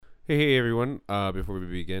Hey everyone. Before we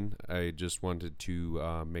begin, I just wanted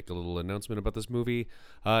to make a little announcement about this movie.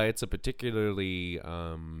 It's a particularly,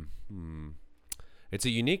 it's a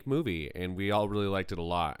unique movie, and we all really liked it a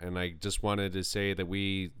lot. And I just wanted to say that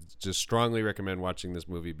we just strongly recommend watching this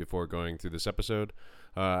movie before going through this episode.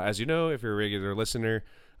 As you know, if you're a regular listener,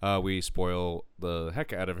 we spoil the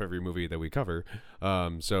heck out of every movie that we cover.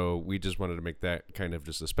 So we just wanted to make that kind of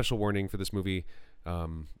just a special warning for this movie,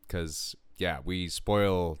 because we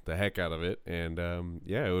spoil the heck out of it, and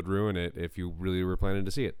it would ruin it if you really were planning to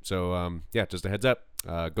see it. So just a heads up,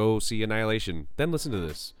 go see Annihilation, then listen to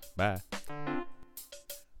this. Bye.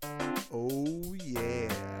 Oh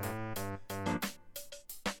yeah.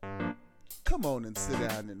 Come on and sit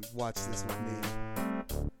down and watch this with me.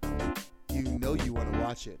 You know you want to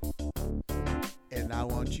watch it, and I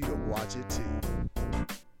want you to watch it too.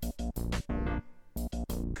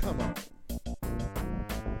 Come on.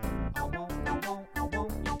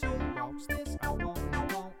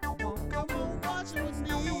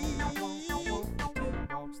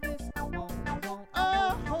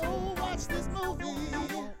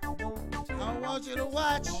 I want you to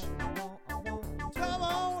watch. Come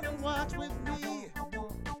on and watch with me.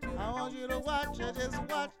 I want you to watch. Just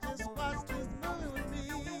watch this movie with me.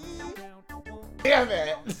 Damn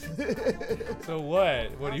it. So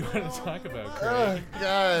what? What do you want to talk about, Craig? Oh,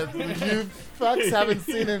 God. You fucks haven't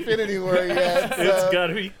seen Infinity War yet. So. It's got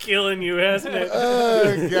to be killing you, hasn't it?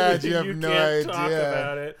 Oh, God. You have you no can't idea. Talk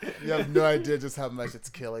about it. You have no idea just how much it's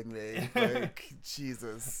killing me. Like,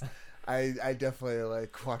 Jesus. I definitely,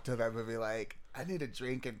 walked to that movie I need a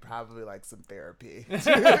drink and probably, some therapy.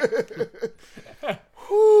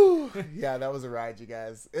 Whew. Yeah, that was a ride, you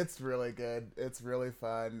guys. It's really good. It's really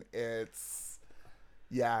fun. It's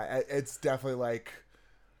definitely,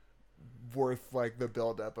 worth, the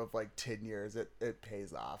buildup of, 10 years. It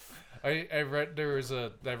pays off. I read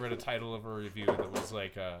a title of a review that was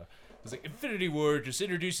it was Infinity War just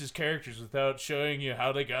introduces characters without showing you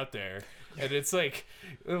how they got there. And it's one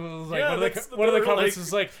of the comments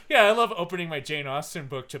was I love opening my Jane Austen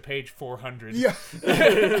book to page 400. Yeah.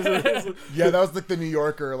 Yeah, that was the New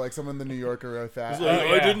Yorker, someone in the New Yorker wrote that.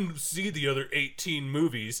 I didn't see the other 18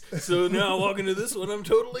 movies, so now walking into this one, I'm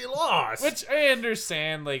totally lost. Which I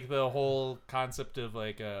understand, the whole concept of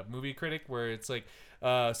a movie critic where it's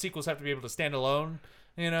sequels have to be able to stand alone,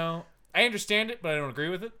 you know? I understand it, but I don't agree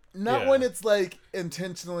with it. Not when it's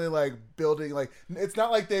intentionally building it's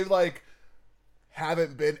not like they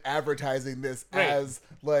haven't been advertising this as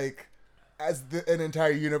an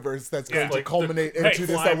entire universe that's going to culminate into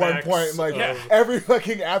this at one point. Every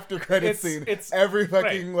fucking after credit scene, every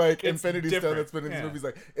fucking Infinity Stone that's been in these movies,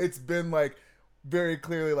 it's been very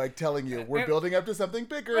clearly telling you we're building up to something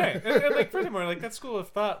bigger. Right. And furthermore, that school of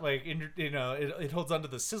thought, it holds onto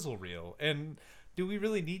the sizzle reel. And do we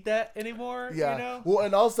really need that anymore? Yeah. You know? Well,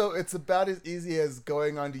 and also it's about as easy as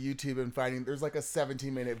going onto YouTube and finding there's a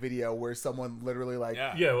 17-minute video where someone literally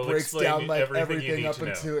breaks down everything up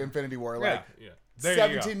into Infinity War.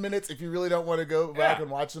 17 minutes if you really don't want to go back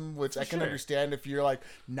and watch them, which I can understand if you're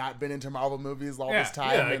not been into Marvel movies all this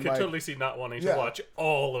time. Yeah, I could totally see not wanting to watch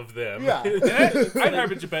all of them. Yeah. I'd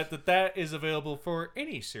harbor a bet that is available for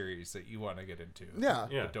any series that you want to get into. Yeah.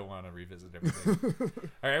 But don't want to revisit everything.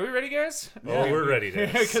 All right, are we ready, guys? Oh, we're ready,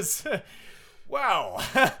 because wow.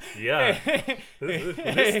 Yeah.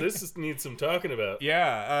 This needs some talking about.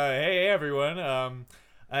 Yeah. Hey, everyone.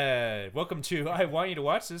 Welcome to I Want You to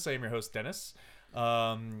Watch This. I am your host, Dennis.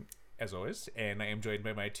 As always, and I am joined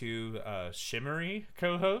by my two shimmery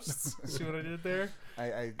co-hosts. See what I did there?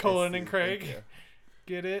 Colin and Craig.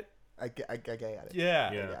 Get it? I got it. Yeah.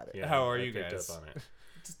 I got it. How are you guys? Up on it.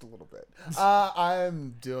 Just a little bit.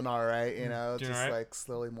 I'm doing all right, Doing just all right?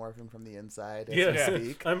 slowly morphing from the inside as we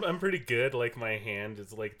speak. I'm pretty good. My hand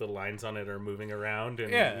is the lines on it are moving around,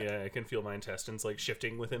 and I can feel my intestines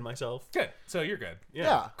shifting within myself. Good. So you're good.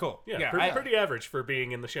 Yeah. Cool. Yeah, pretty average for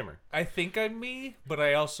being in the shimmer. I think I'm me, but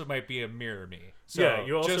I also might be a mirror me. So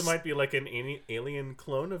you also might be an alien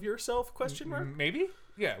clone of yourself? Question mark? Maybe.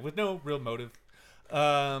 Yeah, with no real motive.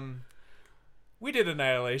 We did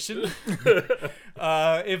Annihilation.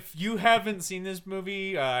 If you haven't seen this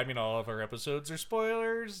movie, all of our episodes are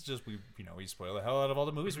spoilers. Just we spoil the hell out of all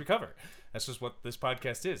the movies we cover. That's just what this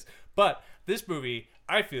podcast is. But this movie,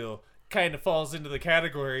 I feel, kind of falls into the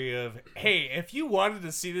category of, hey, if you wanted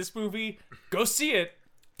to see this movie, go see it.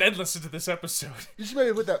 Then listen to this episode. You should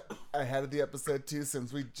maybe put that ahead of the episode too,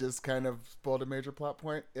 since we just kind of spoiled a major plot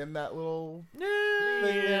point in that little.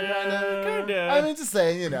 Kind of. I mean, just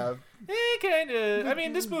saying, you know. Kind of. I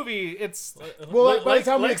mean, this movie, it's... Well, by the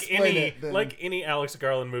time we explain it... Like any Alex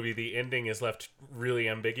Garland movie, the ending is left really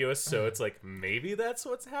ambiguous, so it's like, maybe that's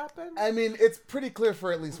what's happened? I mean, it's pretty clear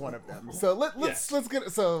for at least one of them. So let's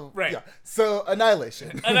get... So, right. Yeah. So,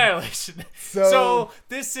 Annihilation. So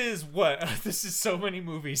this is what? This is so many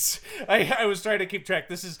movies. I was trying to keep track.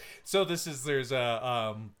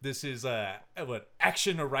 What?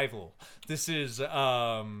 Action Arrival. This is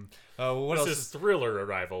what else? This is Thriller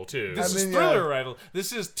Arrival too. This is Thriller Arrival.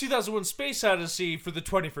 This is 2001: Space Odyssey for the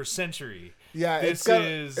 21st century. Yeah, it's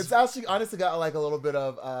actually honestly got like a little bit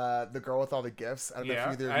of The Girl with All the Gifts. I don't know if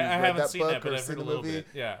either of you read that book or seen the movie.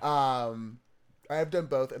 Yeah. I have done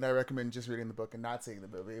both, and I recommend just reading the book and not seeing the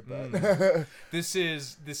movie. But this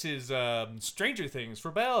is Stranger Things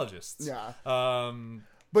for biologists. Yeah.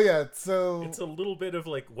 But yeah, so it's a little bit of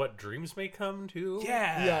like what dreams may come to.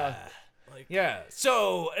 Yeah.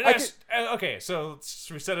 So okay, so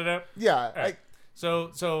should we set it up? Yeah. Right.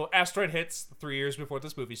 So asteroid hits 3 years before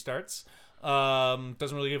this movie starts.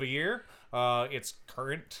 Doesn't really give a year. It's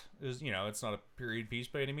current, it's not a period piece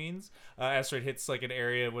by any means. Asteroid hits like an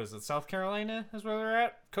area. What is it? South Carolina is where they're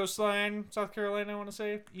at. Coastline, South Carolina. I want to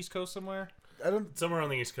say East Coast somewhere. Somewhere on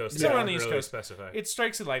the East Coast. Somewhere on the East really Coast. Specify. It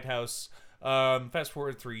strikes a lighthouse. Fast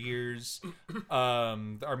forward 3 years.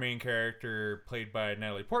 Our main character, played by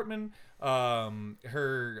Natalie Portman,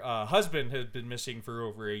 her husband had been missing for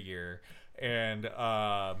over a year, and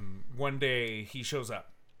one day he shows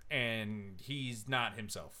up, and he's not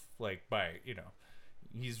himself.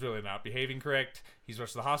 He's really not behaving correct. He's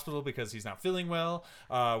rushed to the hospital because he's not feeling well,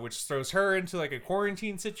 which throws her into like a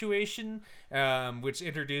quarantine situation, which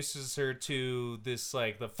introduces her to this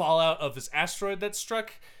like the fallout of this asteroid that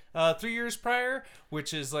struck 3 years prior,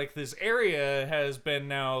 which is like this area has been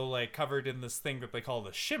now like covered in this thing that they call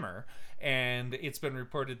the Shimmer, and it's been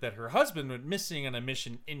reported that her husband went missing on a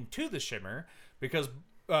mission into the Shimmer because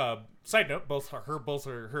side note, both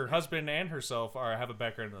her husband and herself have a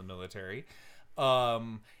background in the military,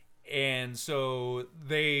 and so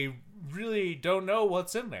they really don't know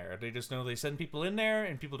what's in there. They just know they send people in there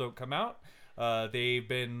and people don't come out. They've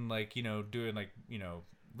been doing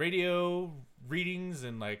radio readings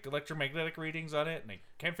and like electromagnetic readings on it, and they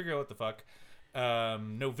can't figure out what the fuck.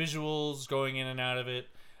 No visuals going in and out of it.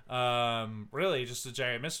 Really just a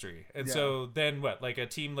giant mystery. And so then what, like a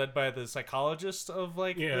team led by the psychologist of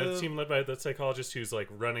like a team led by the psychologist who's like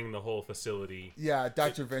running the whole facility. Yeah,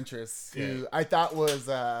 Dr. Ventress, who I thought was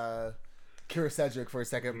Kira Sedgwick for a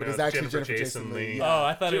second, but it's actually Jennifer Jason Leigh. Oh,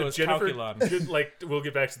 I thought it was Calculon. Like, we'll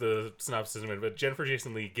get back to the synopsis in a minute, but Jennifer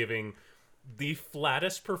Jason Leigh giving the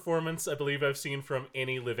flattest performance I believe I've seen from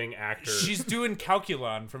any living actor. She's doing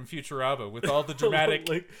Calculon from Futurama with all the dramatic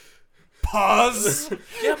pause.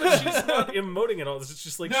 Yeah, but she's not emoting at all. It's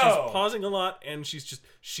just like she's pausing a lot, and she's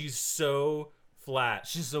so flat.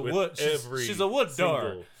 She's a wood. She's a wood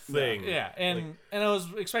door thing. Yeah, and I was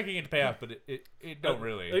expecting it to pay off, but it don't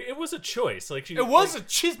really. It was a choice. Like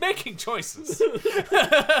she's making choices.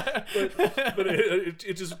 but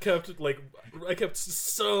it just kept I kept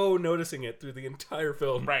so noticing it through the entire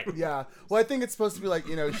film. Right. Yeah. Well, I think it's supposed to be like,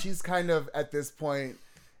 she's kind of at this point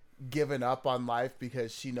given up on life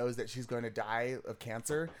because she knows that she's going to die of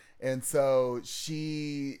cancer, and so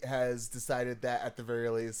she has decided that at the very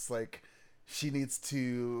least, like, she needs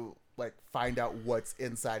to like find out what's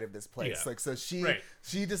inside of this place. Like, so she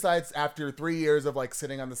decides after 3 years of like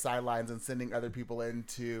sitting on the sidelines and sending other people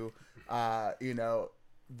into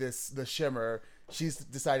the Shimmer, she's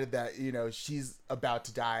decided that she's about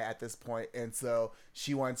to die at this point, and so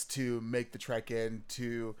she wants to make the trek in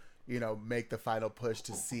to make the final push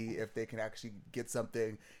to see if they can actually get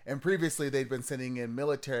something. And previously they'd been sending in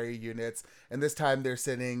military units, and this time they're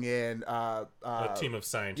sending in a team of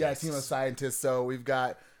scientists. Yeah, a team of scientists. So we've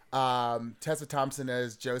got Tessa Thompson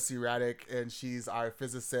as Josie Raddick, and she's our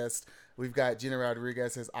physicist. We've got Gina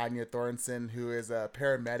Rodriguez as Anya Thornton, who is a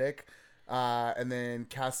paramedic. And then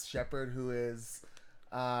Cass Shepard, who is...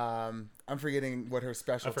 I'm forgetting what her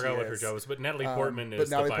specialty is. I forgot what her job was, but Natalie Portman is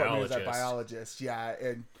the biologist. Portman is a biologist, yeah,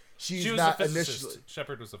 and she was not a physicist. Initially.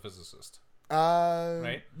 Shepard was a physicist.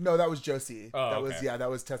 Right? No, that was Josie. Oh, that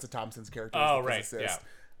was Tessa Thompson's character. Physicist.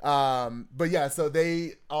 Yeah. But yeah, so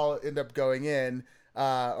they all end up going in,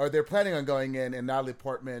 or they're planning on going in, and Natalie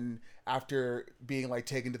Portman, after being like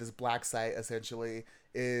taken to this black site, essentially,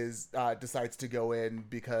 decides to go in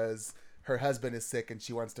because her husband is sick and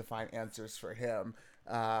she wants to find answers for him.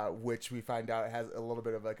 Which we find out has a little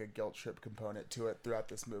bit of like a guilt trip component to it throughout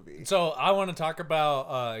this movie. So I want to talk about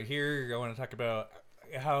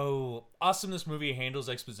how awesome this movie handles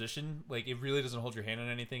exposition. Like, it really doesn't hold your hand on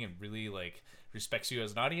anything, and really like respects you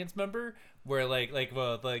as an audience member. Where like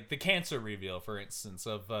the cancer reveal, for instance,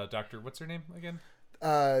 of Dr. What's her name again?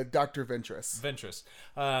 Dr. Ventress. Ventress.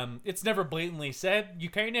 It's never blatantly said. You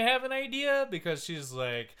kind of have an idea because she's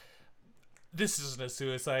like, this isn't a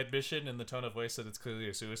suicide mission, in the tone of voice that it's clearly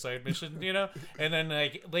a suicide mission, you know? And then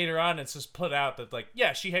like later on it's just put out that like,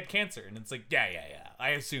 yeah, she had cancer, and it's like, yeah, I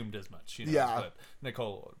assumed as much, you know. Yeah.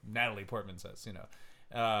 What Natalie Portman says, you know.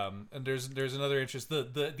 And there's another interest,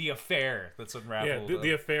 the affair that's unraveled. Yeah,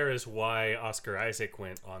 the affair is why Oscar Isaac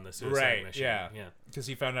went on the suicide mission. Yeah, because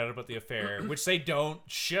he found out about the affair, which they don't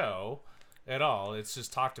show at all. It's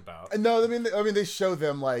just talked about. No, I mean they show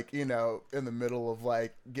them like, you know, in the middle of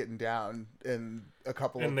like getting down in a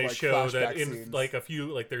couple and of they like show flashback that in scenes. like a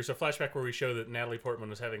few, like there's a flashback where we show that Natalie Portman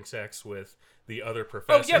was having sex with the other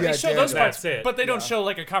professor. Oh yeah, they show those parts, that's it. but they don't show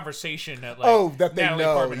like a conversation that like that they Natalie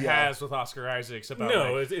know, Portman yeah. has with Oscar Isaacs about.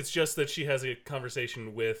 No, like, it's just that she has a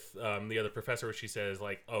conversation with the other professor where she says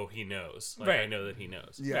like, "Oh, he knows. Like, Right. I know that he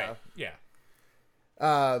knows." Yeah. right,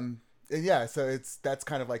 yeah. And yeah, so that's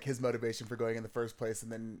kind of like his motivation for going in the first place,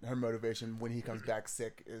 and then her motivation when he comes back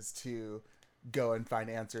sick is to go and find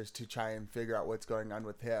answers to try and figure out what's going on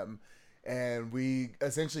with him. And we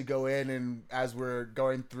essentially go in, and as we're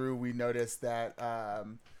going through, we notice that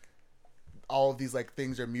all of these like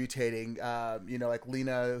things are mutating. You know, like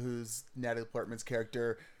Lena, who's Natalie Portman's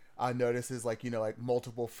character, notices like, you know, like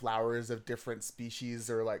multiple flowers of different species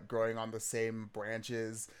are like growing on the same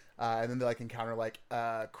branches. And then they like encounter like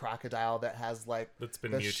a crocodile that has like That's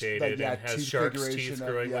been the mutated and has teeth shark's configuration teeth of-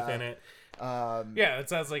 growing yeah. within it. Yeah, it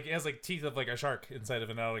sounds like it has like teeth of like a shark inside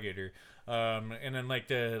of an alligator. And then like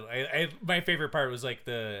my favorite part was like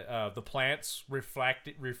the plants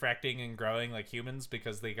refracting and growing like humans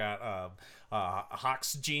because they got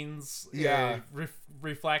Hox genes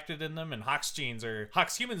reflected in them, and Hox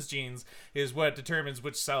humans genes is what determines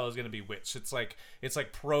which cell is going to be which. It's like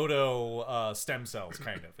proto stem cells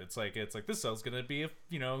kind of. It's like this cell's going to be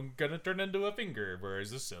going to turn into a finger,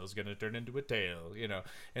 whereas this cell's going to turn into a tail, you know.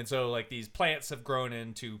 And so like these plants have grown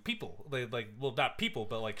into people. They not people,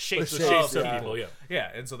 but like shapes Shapes of of people. people,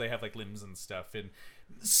 Yeah, and so they have like limbs and stuff, and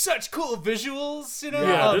such cool visuals, you know.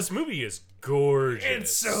 Yeah, this movie is gorgeous.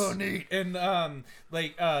 It's so neat, and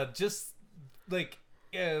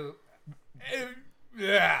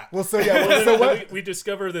yeah. Well, so yeah, so what? we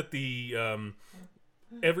discover that the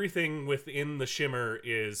everything within the shimmer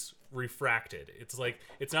is refracted. It's like,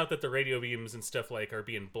 it's not that the radio beams and stuff like are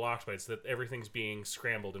being blocked, but it's that everything's being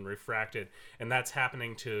scrambled and refracted, and that's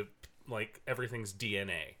happening to like everything's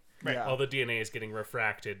DNA. Right. Yeah. All the DNA is getting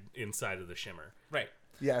refracted inside of the shimmer. Right.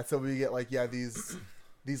 Yeah, so we get like these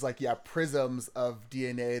prisms of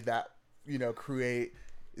DNA that, you know, create,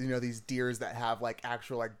 you know, these deers that have like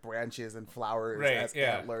actual like branches and flowers as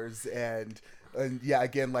antlers, and yeah,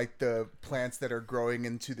 again, like the plants that are growing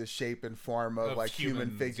into the shape and form of like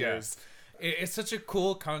human figures. Yeah. It's such a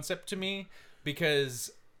cool concept to me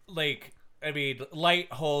because, like, I mean,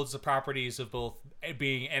 light holds the properties of both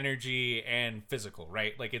being energy and physical,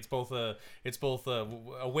 right? Like it's both a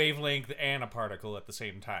wavelength and a particle at the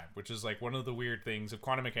same time, which is like one of the weird things of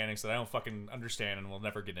quantum mechanics that I don't fucking understand and will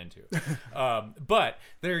never get into. But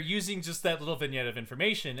they're using just that little vignette of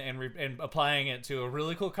information and applying it to a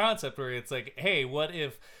really cool concept where it's like, hey, what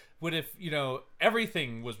if you know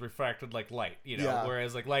everything was refracted like light, you know,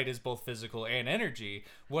 whereas like light is both physical and energy.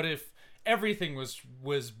 What if everything was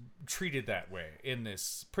treated that way in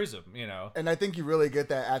this prism, you know? And I think you really get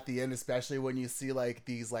that at the end, especially when you see like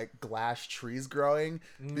these like glass trees growing,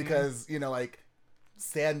 because, you know, like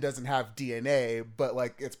sand doesn't have DNA, but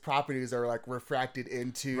like its properties are like refracted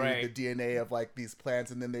into the DNA of like these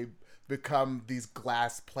plants, and then they become these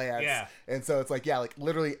glass plants. Yeah. And so it's like, yeah, like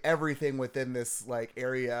literally everything within this like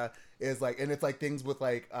area is like, and it's like things with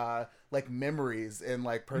like memories and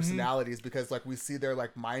like personalities, because like we see their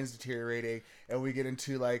like minds deteriorating, and we get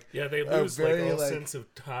into like they lose very, like all sense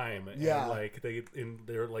of time, and like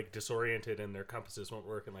they're like disoriented and their compasses won't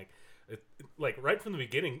work, and like right from the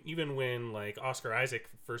beginning, even when like Oscar Isaac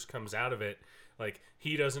first comes out of it, like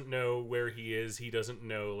he doesn't know where he is, he doesn't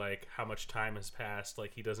know like how much time has passed,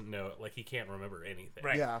 like he doesn't know, like he can't remember anything.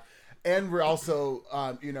 Right. Yeah. And we're also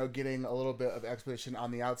you know, getting a little bit of exposition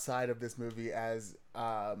on the outside of this movie as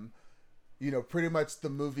you know, pretty much the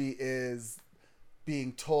movie is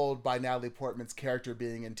being told by Natalie Portman's character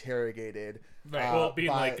being interrogated. Right. Being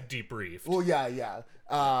like debriefed. Well, yeah.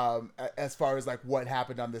 As far as like what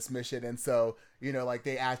happened on this mission. And so, you know, like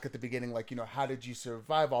they ask at the beginning, like, you know, how did you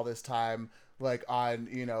survive all this time? Like on,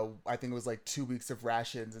 you know, I think it was like 2 weeks of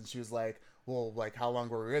rations. And she was like, well, like, how long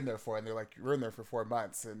were we in there for? And they're like, you were in there for 4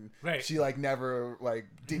 months. And right. she, like, never, like,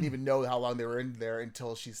 didn't even know how long they were in there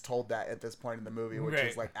until she's told that at this point in the movie, which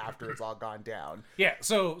is, like, after it's all gone down. Yeah,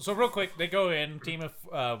 so real quick, they go in, team of,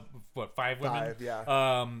 5 women? 5,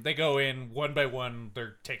 yeah. They go in, one by one,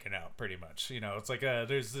 they're taken out, pretty much. You know, it's like,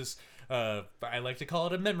 there's this... I like to call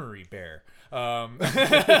it a memory bear. Well,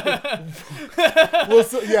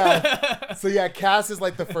 so yeah, Cass is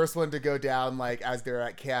like the first one to go down, like, as they're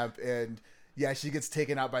at camp, and yeah, she gets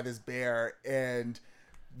taken out by this bear, and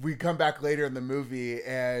we come back later in the movie,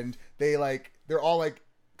 and they're all like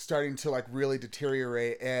starting to like really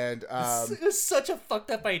deteriorate, and it's such a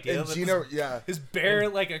fucked up idea. And Gina, this bear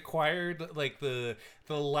like acquired like the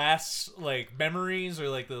last like memories or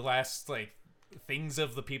like the last like things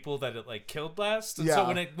of the people that it like killed last, and so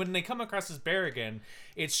when they come across this bear again,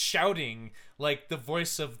 it's shouting like the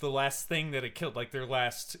voice of the last thing that it killed, like their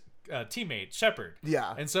last teammate Shepard.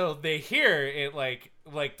 Yeah, and so they hear it like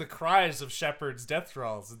the cries of Shepard's death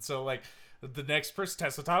thralls, and so like the next person,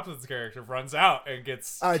 Tessa Thompson's character, runs out and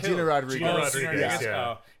gets Gina Rodriguez.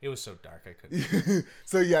 Oh, it was so dark I couldn't.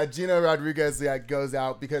 So yeah, Gina Rodriguez goes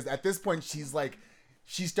out because at this point she's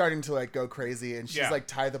starting to like go crazy, and she's like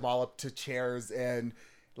tied them all up to chairs, and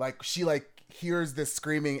like she like hears this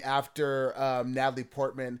screaming after Natalie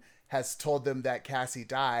Portman has told them that Cassie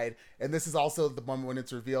died. And this is also the moment when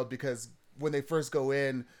it's revealed, because when they first go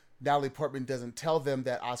in, Natalie Portman doesn't tell them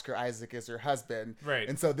that Oscar Isaac is her husband. Right.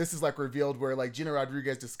 And so this is like revealed where like Gina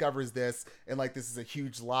Rodriguez discovers this, and like this is a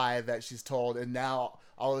huge lie that she's told, and now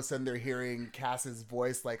all of a sudden they're hearing Cass's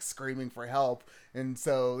voice like screaming for help. And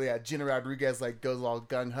so yeah, Gina Rodriguez like goes all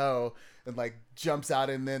gung-ho and like jumps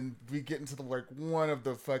out, and then we get into the like one of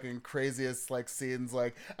the fucking craziest like scenes.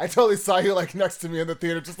 Like I totally saw you like next to me in the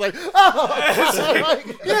theater, just like, oh, like,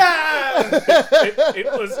 yeah. It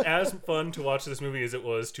was as fun to watch this movie as it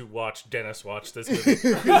was to watch Dennis watch this movie.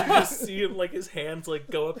 You just see him like his hands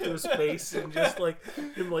like go up to his face, and just like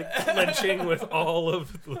him like clenching with all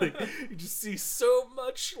of like, you just see so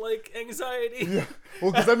much like anxiety. Yeah.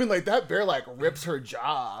 Well, because I mean like that bear like rips her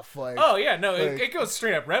jaw off. Like, oh yeah, no, like, it goes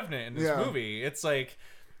straight up Revenant in this movie. It's like,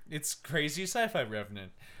 it's crazy sci-fi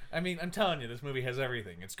Revenant. I mean, I'm telling you, this movie has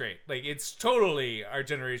everything. It's great. Like, it's totally our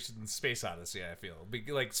generation's Space Odyssey, I feel.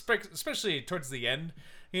 Like, especially towards the end,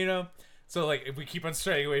 you know? So, like, if we keep on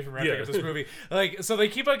straying away from wrapping up this movie, like, so they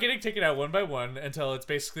keep on getting taken out one by one until it's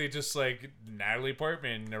basically just, like, Natalie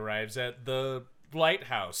Portman arrives at the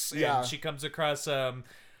lighthouse. And she comes across,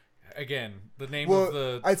 again, the name of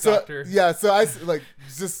the doctor. So I, like,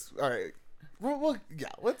 just, all right. Well, yeah,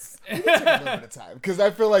 let's take a little bit of time, because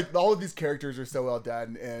I feel like all of these characters are so well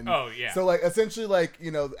done, and so like essentially like,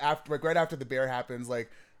 you know, after like right after the bear happens,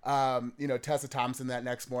 like you know, Tessa Thompson that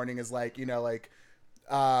next morning is like, you know, like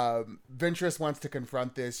Ventress wants to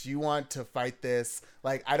confront this, you want to fight this,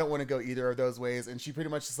 like I don't want to go either of those ways, and she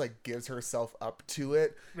pretty much just like gives herself up to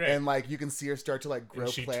it, and like you can see her start to like grow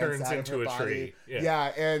plants out of her body.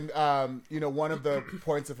 And you know, one of the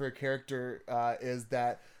points of her character is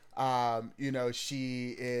that you know,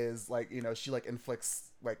 she is like, you know, she like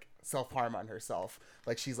inflicts like self-harm on herself,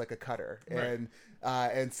 like she's like a cutter,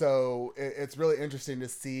 and so it's really interesting to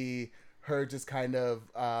see her just kind of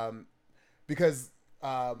because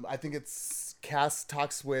I think it's Cass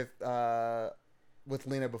talks with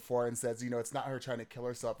Lena before and says, you know, it's not her trying to kill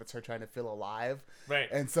herself, it's her trying to feel alive, right?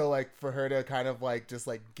 And so like for her to kind of like just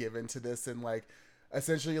like give into this and like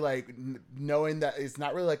essentially like knowing that it's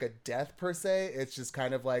not really like a death per se, it's just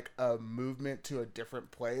kind of like a movement to a different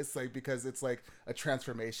place, like because it's like a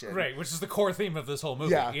transformation, right? Which is the core theme of this whole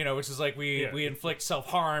movie, you know, which is like we inflict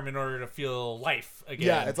self-harm in order to feel life again.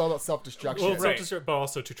 Yeah, it's all about self-destruction. Well, self-destruct, but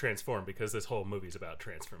also to transform, because this whole movie's about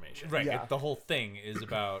transformation, right? The whole thing is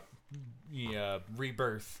about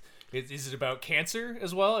rebirth. Is it about cancer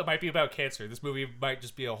as well? It might be about cancer. This movie might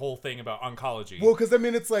just be a whole thing about oncology. Well, because I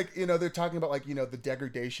mean, it's like, you know, they're talking about like, you know, the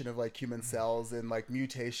degradation of like human cells and like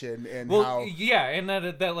mutation and how and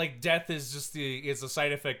that like death is just is a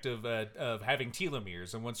side effect of having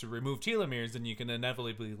telomeres, and once you remove telomeres, then you can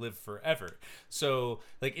inevitably live forever. So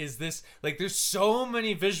like, is this like, there's so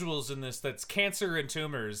many visuals in this that's cancer and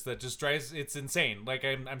tumors that just drives, it's insane. Like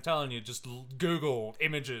I'm telling you, just Google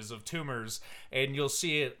images of tumors and you'll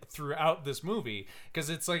see it throughout this movie, because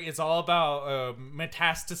it's like, it's all about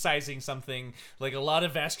metastasizing something, like a lot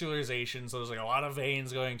of vascularization, so there's like a lot of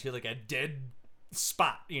veins going to like a dead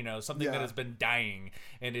spot, you know, something that has been dying,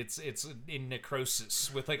 and it's in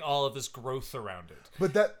necrosis with like all of this growth around it.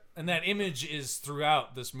 But And that image is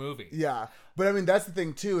throughout this movie. Yeah. But I mean, that's the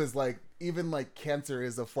thing too, is like, even like cancer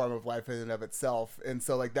is a form of life in and of itself. And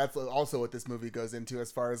so like, that's also what this movie goes into,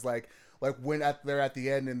 as far as like when they're at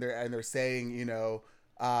the end and they're saying,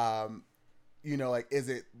 like, is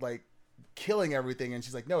it like killing everything? And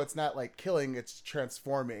she's like, no, it's not like killing, it's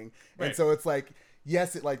transforming. Right. And so it's like,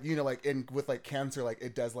 yes, it like, like with like cancer, like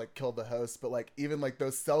it does like kill the host, but like even like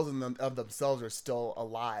those cells of themselves are still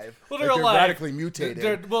alive. Well, they're alive. Radically mutated.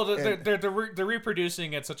 They're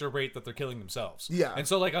reproducing at such a rate that they're killing themselves. Yeah. And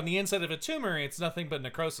so like on the inside of a tumor, it's nothing but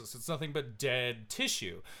necrosis. It's nothing but dead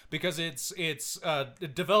tissue, because it's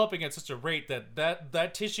developing at such a rate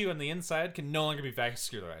that tissue on the inside can no longer be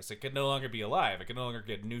vascularized. It can no longer be alive. It can no longer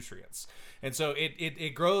get nutrients. And so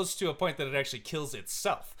it grows to a point that it actually kills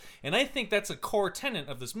itself. And I think that's a core tenet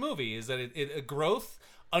of this movie, is that it growth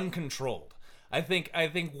uncontrolled. I think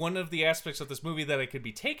one of the aspects of this movie that it could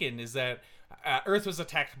be taken is that Earth was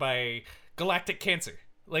attacked by galactic cancer.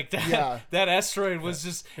 Like that, that asteroid was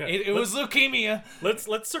just it was leukemia.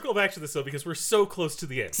 Let's circle back to this though, because we're so close to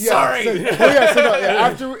the end. Yeah, Sorry.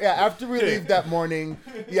 After we leave that morning,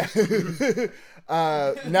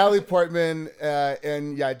 Natalie Portman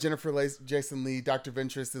and Jennifer Jason Leigh, Dr.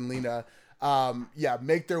 Ventress, and Lena,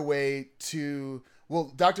 make their way to.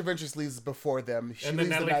 Well, Dr. Ventress leaves before them. And then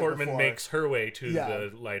Natalie Portman makes her way to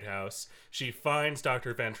the lighthouse. She finds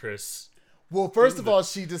Dr. Ventress. Well, first of all,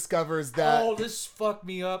 she discovers that. Oh, this fucked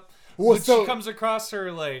me up. Well, when she comes across her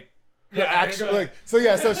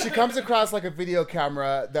so she comes across like a video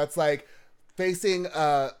camera that's like facing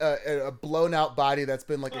a blown out body that's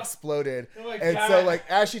been like exploded. And God. so like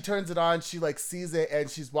as she turns it on, she like sees it and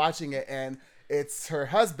she's watching it, and it's her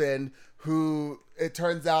husband, who it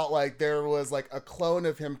turns out like there was like a clone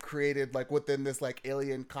of him created like within this like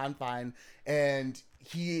alien confine, and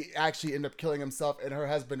he actually ended up killing himself, and her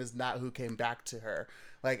husband is not who came back to her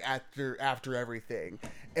like after everything.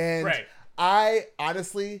 And I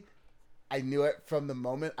honestly, I knew it from the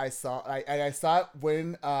moment I saw it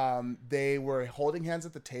when they were holding hands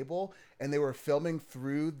at the table and they were filming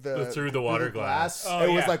through the water glass. It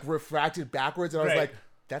was like refracted backwards, and I was like,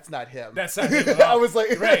 that's not him. That's not him at all. I was like,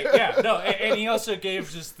 and he also gave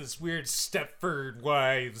just this weird Stepford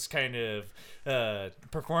Wives kind of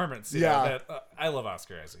performance. I love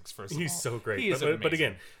Oscar Isaacs. First of all, he's so great. He is but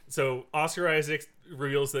again, so Oscar Isaac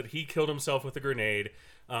reveals that he killed himself with a grenade.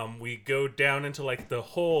 We go down into like the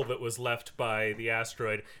hole that was left by the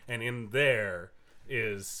asteroid, and in there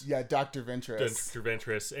is Dr.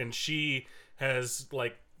 Ventress, and she has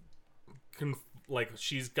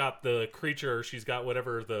she's got the creature, she's got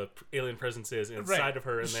whatever the alien presence is inside of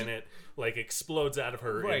her, and then it like explodes out of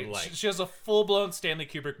her. Right. In light. She has a full-blown Stanley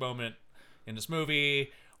Kubrick moment in this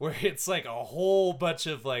movie where it's like a whole bunch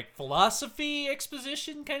of like philosophy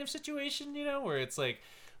exposition kind of situation, where it's like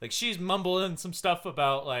she's mumbling some stuff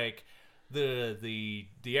about like the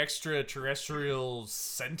extraterrestrial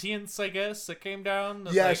sentience, I guess, that came down.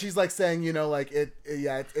 She's like saying,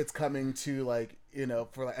 it's coming to like,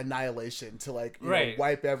 for like annihilation, to like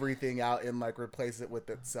wipe everything out and like replace it with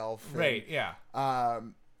itself.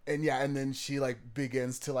 And then she like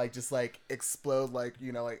begins to like just like explode, like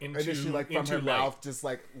initially like from her mouth, just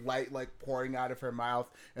like light like pouring out of her mouth,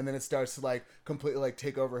 and then it starts to like completely like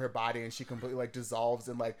take over her body, and she completely like dissolves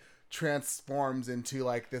and like transforms into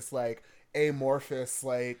like this like amorphous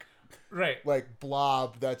like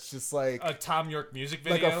blob that's just like a Tom York music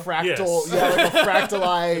video, like a fractal, like a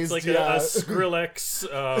fractalized, it's like a Skrillex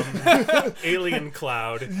alien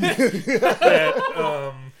cloud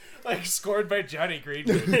that like scored by Johnny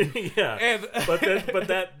Greenwood. But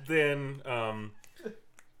that then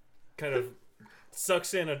kind of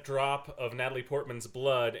sucks in a drop of Natalie Portman's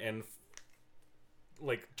blood and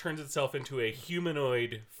like turns itself into a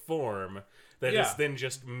humanoid form that is then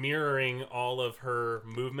just mirroring all of her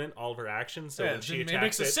movement, all of her actions. So when she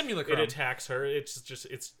attacks it attacks her.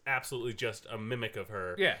 It's absolutely just a mimic of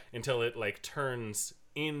her. Yeah. Until it like turns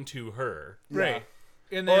into her. Right.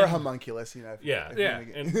 And then, or a homunculus, And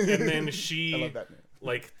then she, I love that name.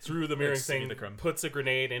 Like through the mirroring thing, puts a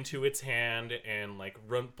grenade into its hand and like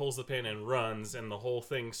pulls the pin and runs, and the whole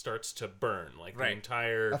thing starts to burn. Like the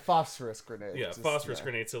entire a phosphorus grenade. Phosphorus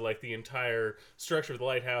grenade. So like the entire structure of the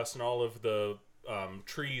lighthouse and all of the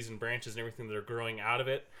trees and branches and everything that are growing out of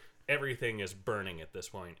it, everything is burning at this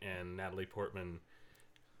point. And Natalie Portman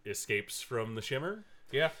escapes from the shimmer.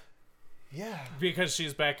 Yeah, because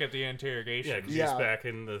she's back at the interrogation. She's back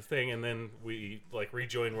in the thing, and then we like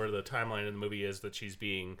rejoin where the timeline of the movie is, that she's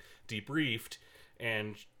being debriefed,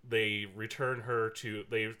 and they return her to.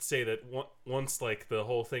 They say that once like the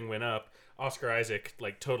whole thing went up, Oscar Isaac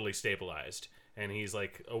like totally stabilized, and he's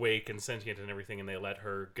like awake and sentient and everything, and they let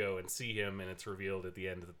her go and see him, and it's revealed at the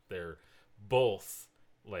end that they're both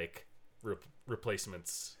like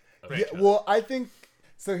replacements of each other. Well, I think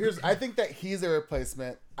I think that he's a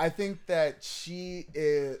replacement. I think that she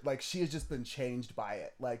has just been changed by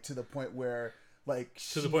it, like to the point where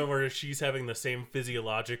to the point where she's having the same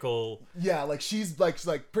physiological. Yeah, like she's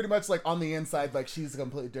like pretty much like on the inside, like she's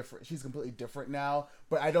completely different. She's completely different now.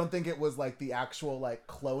 But I don't think it was like the actual like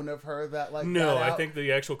clone of her that like. No, I think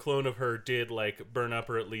the actual clone of her did like burn up,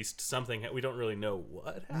 or at least something. We don't really know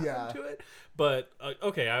what happened to it. But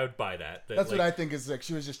okay, I would buy that. That's what I think is like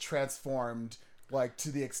she was just transformed. Like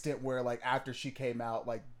to the extent where like after she came out,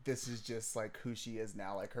 like this is just like who she is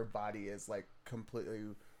now. Like her body is like completely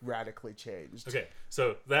radically changed. Okay,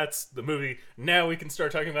 so that's the movie. Now we can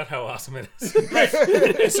start talking about how awesome it is. Right.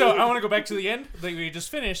 So I want to go back to the end that we just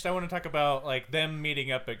finished. I want to talk about like them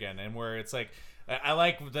meeting up again, and where it's like I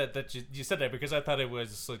like that you said that, because I thought it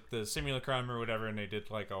was like the simulacrum or whatever, and they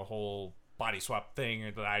did like a whole body swap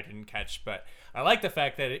thing that I didn't catch. But I like the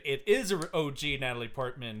fact that it is a OG Natalie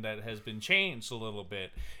Portman that has been changed a little bit,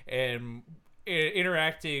 and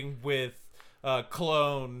interacting with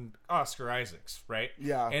clone Oscar Isaacs, right?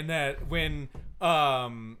 Yeah. And that when oh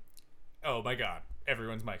my god,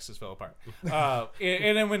 everyone's mics just fell apart.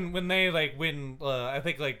 And then when they like I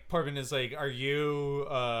think like Portman is like, are you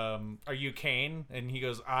Kane? And he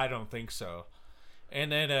goes, I don't think so. And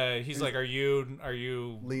then he's like, are you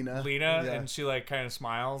Lena? Yeah. And she like kind of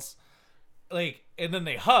smiles, like, and then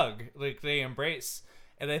they hug, like they embrace.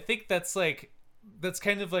 And I think that's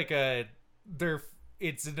kind of like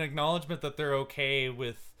it's an acknowledgement that they're okay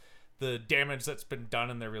with the damage that's been done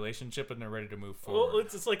in their relationship, and they're ready to move forward. Well,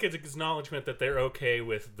 it's like an acknowledgement that they're okay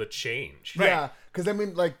with the change. Right. Yeah, because I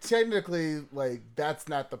mean, like technically, like that's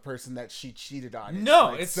not the person that she cheated on. No,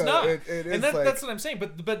 like, it's so not. It is that's what I'm saying.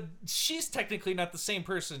 But she's technically not the same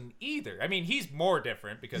person either. I mean, he's more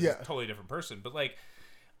different because he's a totally different person. But like,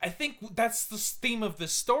 I think that's the theme of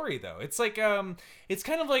this story, though. It's like it's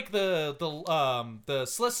kind of like the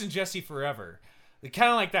Celeste and Jesse Forever.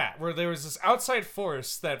 Kind of like that, where there was this outside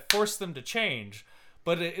force that forced them to change,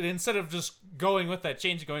 but instead of just going with that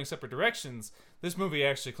change and going separate directions, this movie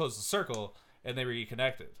actually closed the circle and they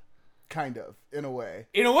reconnected. Kind of, in a way.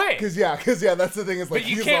 In a way. Because that's the thing is like, but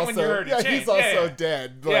you can't when you're already changed. He's also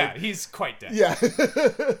dead. Like, yeah, he's quite dead. Yeah.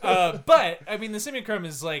 But, I mean, the simulacrum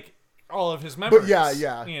is like all of his memories. But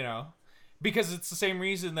yeah. You know? Because it's the same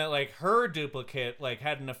reason that like her duplicate like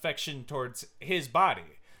had an affection towards his body.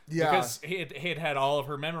 Yeah. Because he had all of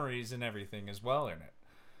her memories and everything as well in it.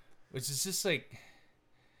 Which is just like,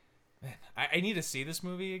 man, I need to see this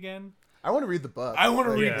movie again. I want to read the book. I want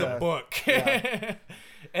to read the book. Yeah.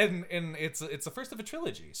 and it's the first of a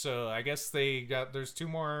trilogy. So I guess there's 2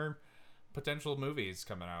 more potential movies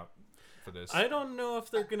coming out for this. I don't know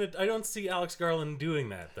if they're going to, I don't see Alex Garland doing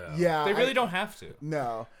that though. Yeah. They really don't have to.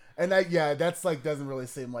 No. And that's like, doesn't really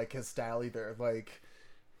seem like his style either. Like,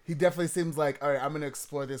 he definitely seems like, all right, I'm going to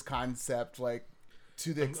explore this concept like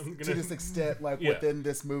to this extent, like within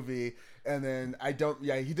this movie. And then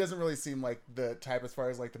he doesn't really seem like the type as far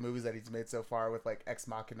as like the movies that he's made so far with like Ex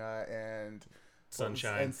Machina and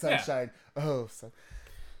Sunshine. Yeah. Oh,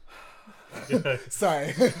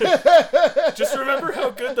 sorry. Just remember how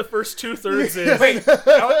good the first 2/3 is. Wait,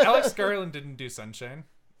 Alex Garland didn't do Sunshine.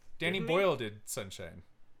 Danny Boyle did Sunshine.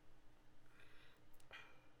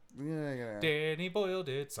 Yeah. Danny Boyle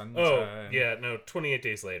did Sunshine. Oh, yeah, no, 28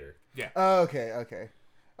 Days Later. Yeah. Oh, okay.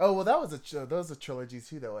 Oh, well, that was a trilogy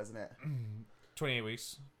too, though, wasn't it? 28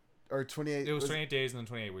 weeks. Or 28. It was 28 days and then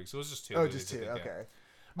 28 weeks. It was just 2. Oh, just 2. Okay.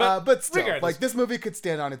 Yeah. But still, like this movie could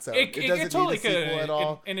stand on its own. It doesn't totally need a sequel at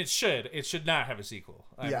all. And it should. It should not have a sequel.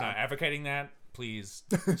 I'm not advocating that. Please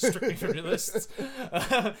strip me from your lists.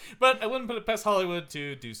 But I wouldn't put it past Hollywood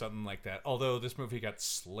to do something like that. Although this movie got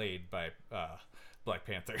slayed by Black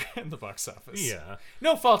Panther in the box office. Yeah.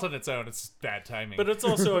 No fault on its own. It's bad timing. But it's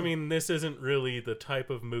also, I mean, this isn't really the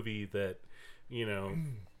type of movie that,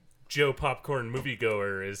 Joe Popcorn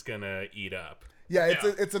moviegoer is going to eat up. Yeah,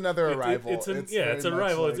 it's another Arrival. It's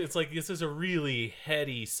Arrival. Like... It's like this is a really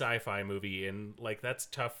heady sci-fi movie, and like that's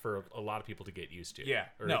tough for a lot of people to get used to. Yeah,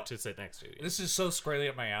 to sit next to. This is so squarely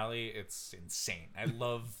up my alley. It's insane. I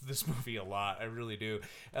love this movie a lot. I really do.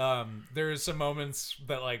 There's some moments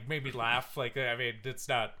that like made me laugh. Like, I mean, it's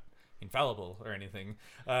not infallible or anything.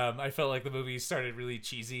 I felt like the movie started really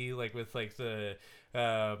cheesy, like with like the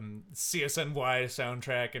CSNY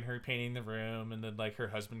soundtrack and her painting the room, and then like her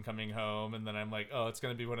husband coming home, and then I'm like, oh, it's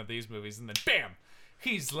gonna be one of these movies, and then bam,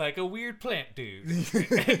 he's like a weird plant dude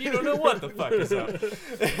and you don't know what the fuck is up.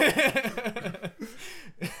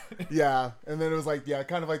 Yeah, and then it was like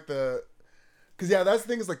kind of like Because that's the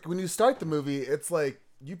thing is like when you start the movie, it's like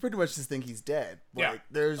you pretty much just think he's dead. Like,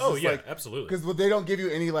 there's like, absolutely. Because they don't give you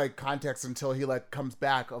any like context until he like comes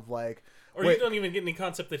back of like. Or you don't even get any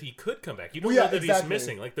concept that he could come back. You don't know that he's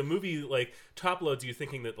missing. Like the movie, like top loads you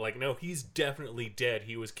thinking that like no, he's definitely dead.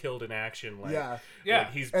 He was killed in action. Like,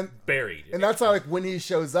 like, he's buried. And that's how like when he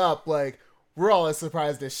shows up, like we're all as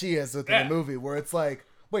surprised as she is within the movie, where it's like,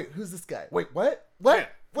 wait, who's this guy? Wait, what?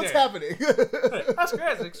 What's happening? Oscar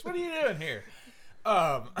Isaacs, what are you doing here?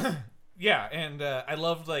 And I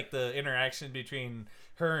loved like the interaction between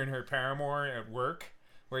her and her paramour at work,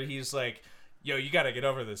 where he's like, yo, you gotta get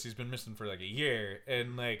over this. He's been missing for like a year.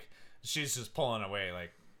 And like, she's just pulling away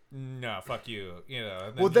like, no, fuck you. You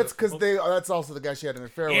know. Well, that's because that's also the guy she had an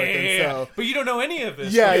affair with. And so. But you don't know any of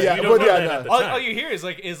this. All you hear is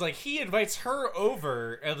like he invites her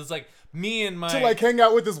over and it's like me and my to like hang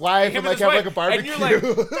out with his wife and like have like a barbecue. And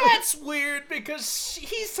you're like, that's weird because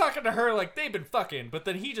he's talking to her like they've been fucking, but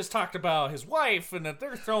then he just talked about his wife and that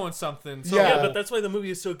they're throwing something. So but that's why the movie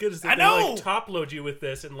is so good. Is that they like top load you with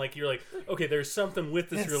this and like you're like, okay, there's something with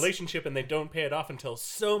this relationship and they don't pay it off until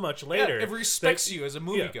so much later. It respects you as a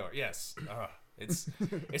moviegoer. Yes, it's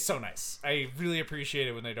so nice. I really appreciate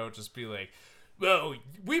it when they don't just be like, well,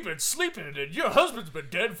 we've been sleeping and your husband's been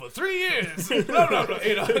dead for 3 years. Blah, blah, blah,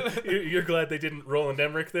 you know? You're glad they didn't Roland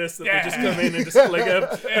Emmerich this? That they just come in and just like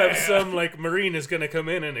have some like Marine is going to come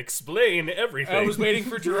in and explain everything. I was waiting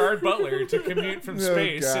for Gerard Butler to commute from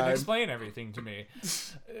space and explain everything to me.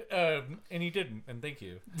 And he didn't, and thank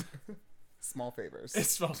you. Small favors. It's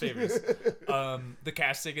small favors. The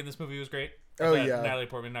casting in this movie was great. Natalie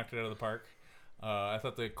Portman knocked it out of the park. I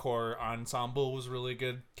thought the core ensemble was really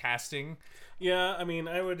good casting. Yeah, I mean,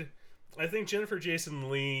 I think Jennifer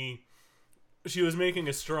Jason Leigh, she was making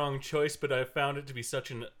a strong choice, but I found it to be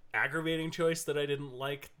such an aggravating choice that I didn't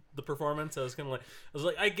like the performance. I was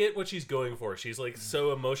like, I get what she's going for. She's like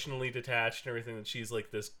so emotionally detached and everything that she's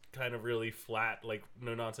like this kind of really flat, like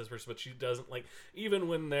no nonsense person, but she doesn't like, even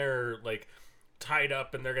when they're like tied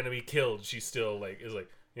up and they're going to be killed, she still like is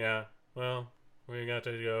like, yeah, well, we got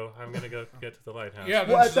to go. I'm gonna go get to the lighthouse. Yeah,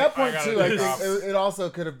 well, at that point too, I think it also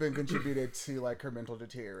could have been contributed to like her mental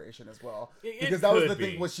deterioration as well, because that was the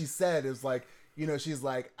thing. What she said is like, you know, she's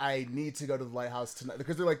like, I need to go to the lighthouse tonight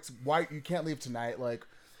because they're like, why you can't leave tonight? Like,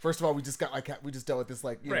 first of all, we just dealt with this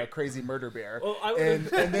like you know crazy murder bear, and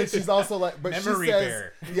then she's also like, but memory she says,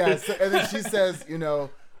 bear. yes, and then she says, you know,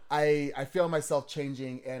 I feel myself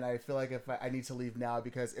changing, and I feel like if I need to leave now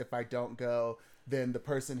because if I don't go, then the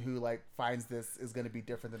person who like finds this is going to be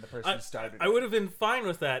different than the person who started it. I would have been fine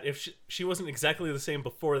with that if she wasn't exactly the same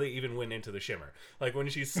before they even went into the Shimmer. Like when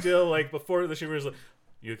she's still like before the Shimmer is like,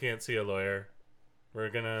 you can't see a lawyer.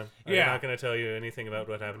 I'm not gonna tell you anything about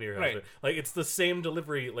what happened to your husband. Like it's the same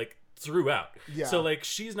delivery like throughout. Yeah. So like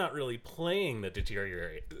she's not really playing the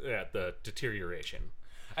deterioration.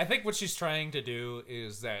 I think what she's trying to do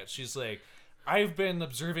is that she's like, I've been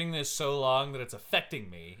observing this so long that it's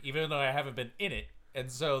affecting me, even though I haven't been in it.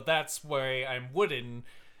 And so that's why I'm wooden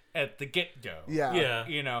at the get-go. Yeah.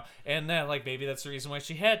 You know, and then, like, maybe that's the reason why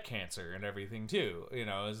she had cancer and everything, too. You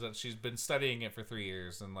know, is that she's been studying it for 3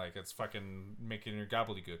 years and, like, it's fucking making her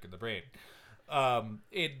gobbledygook in the brain.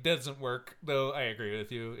 It doesn't work, though. I agree with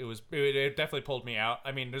you. It definitely pulled me out.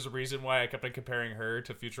 I mean, there's a reason why I kept on comparing her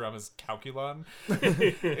to Futurama's Calculon.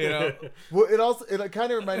 You know. Well, it kind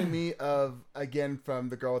of reminded me of, again, from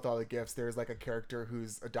The Girl with All the Gifts. There's like a character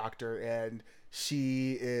who's a doctor, and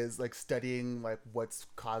she is like studying like what's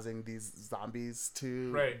causing these zombies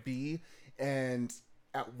to be. And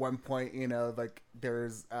at one point, you know, like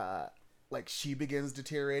there's like she begins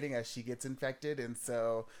deteriorating as she gets infected, and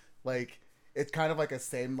so like. It's kind of like a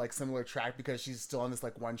similar track because she's still on this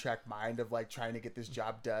like one track mind of like trying to get this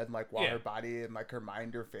job done like while her body and like her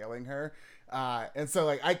mind are failing her, and so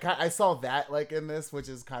like I saw that like in this, which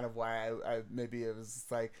is kind of why I maybe it was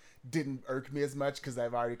like didn't irk me as much because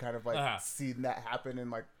I've already kind of like seen that happen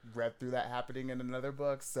and like read through that happening in another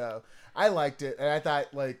book, so I liked it and I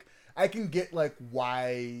thought like I can get like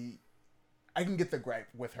why I can get the gripe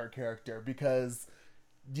with her character because.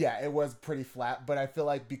 Yeah, it was pretty flat, but I feel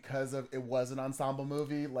like because of it was an ensemble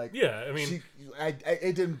movie, like I mean,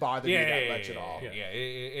 it didn't bother me that much at all.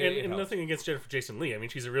 And nothing against Jennifer Jason Leigh. I mean,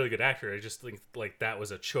 she's a really good actor. I just think like that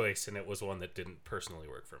was a choice, and it was one that didn't personally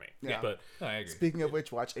work for me. Yeah, but no, I agree. Speaking of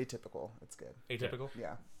which, watch Atypical. It's good. Atypical.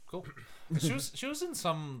 Yeah. Cool. She was in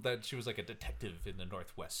some that she was like a detective in the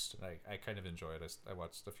Northwest. I kind of enjoyed it. I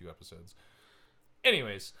watched a few episodes.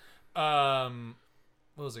 Anyways, what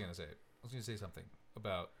was I gonna say? I was gonna say something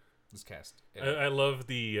about this cast. I love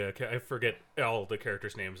I forget all the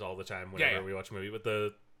characters' names all the time whenever we watch a movie, but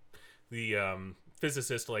the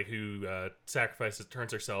physicist like who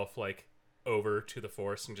turns herself like over to the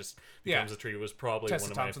Force and just becomes a tree was probably Tessa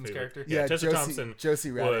one of Thompson's my favorite character. Yeah, Tessa Thompson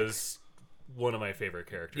Josie Raddick was one of my favorite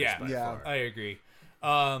characters. By far. I agree.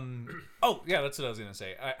 That's what I was gonna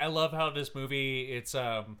say. I love how this movie it's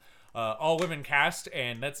all women cast,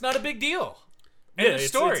 and that's not a big deal.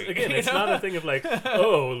 It's not a thing of like,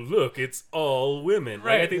 oh, look, it's all women.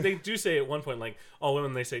 Right. Like, I think they do say at one point, like, all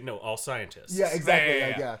women, they say, no, all scientists. Yeah, exactly.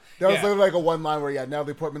 Yeah. There was literally like a one line where,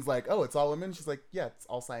 Natalie Portman's like, oh, it's all women? She's like, yeah, it's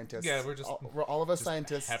all scientists. Yeah, we're all of us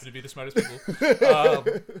scientists. Happen to be the smartest people.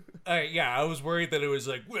 I was worried that it was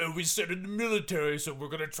like, well, we said in the military, so we're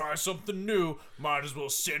going to try something new. Might as well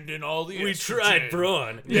send in all the We tried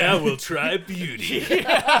brawn. Yeah, we'll try beauty.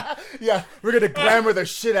 Yeah, we're going to glamour the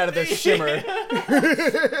shit out of this shimmer.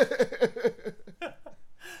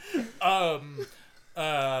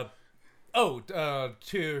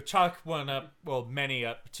 To chalk many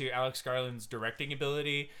up to Alex Garland's directing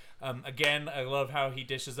ability. Again, I love how he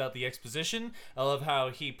dishes out the exposition. I love how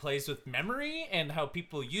he plays with memory and how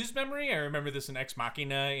people use memory. I remember this in Ex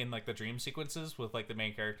Machina in like the dream sequences with like the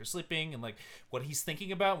main character sleeping and like what he's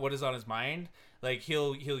thinking about, what is on his mind. Like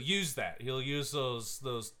he'll use that. He'll use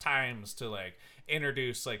those times to like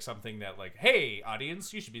introduce like something that like, hey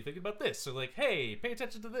audience, you should be thinking about this, or like, hey, pay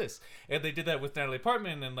attention to this. And they did that with Natalie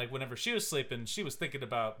Portman, and like whenever she was sleeping, she was thinking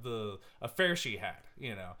about the affair she had,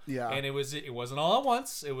 and it wasn't all at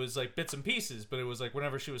once, it was like bits and pieces, but it was like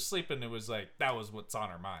whenever she was sleeping, it was like that was what's on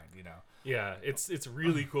her mind. Yeah, it's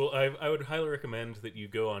really cool. I would highly recommend that you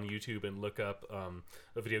go on YouTube and look up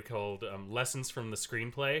a video called Lessons from the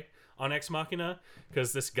Screenplay on Ex Machina,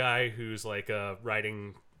 because this guy who's like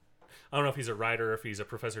writing, I don't know if he's a writer or if he's a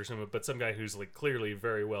professor or something, but some guy who's like clearly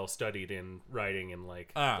very well studied in writing and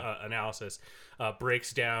like analysis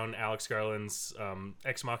breaks down Alex Garland's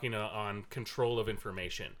Ex Machina on control of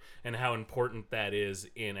information and how important that is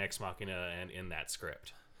in Ex Machina and in that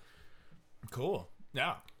script. Cool.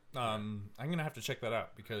 Yeah. I'm gonna have to check that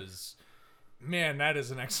out because, man, that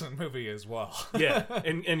is an excellent movie as well. Yeah,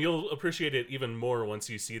 and you'll appreciate it even more once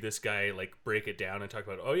you see this guy like break it down and talk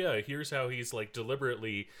about, oh yeah, here's how he's like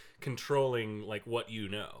deliberately controlling like what you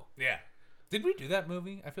know. Yeah. Did we do that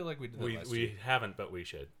movie? I feel like we did that last year. We haven't, but we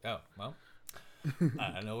should. Oh, well.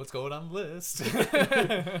 I know what's going on the list.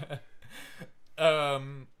 Oh,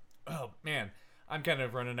 man. I'm kind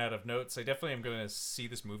of running out of notes. I definitely am going to see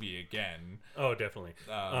this movie again. Oh, definitely.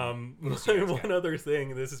 One other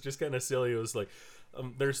thing, this is just kind of silly. It was like,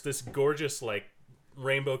 there's this gorgeous, like,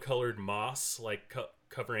 rainbow-colored moss, like,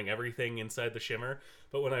 covering everything inside the shimmer.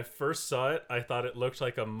 But when I first saw it, I thought it looked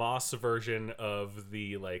like a moss version of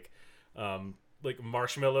the, like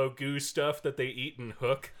marshmallow goo stuff that they eat in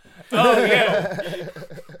Hook. Oh, yeah.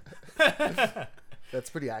 That's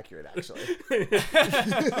pretty accurate, actually.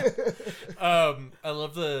 I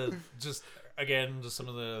love just some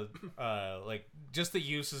of the just the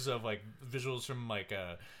uses of like visuals from like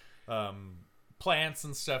plants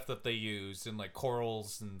and stuff that they used, and like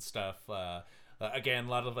corals and stuff. Again, a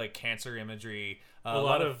lot of like cancer imagery. A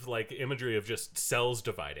lot of like imagery of just cells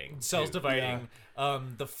dividing. Yeah.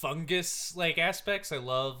 The fungus like aspects. I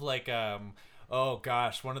love like oh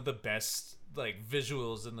gosh, one of the best like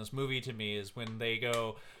visuals in this movie to me is when they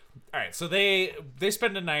go, all right, so they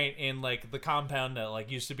spend a night in like the compound that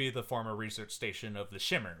like used to be the former research station of the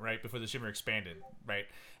Shimmer, right before the Shimmer expanded, right?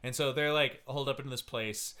 And so they're like holed up in this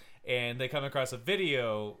place, and they come across a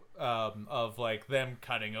video of like them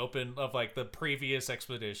cutting open, of like the previous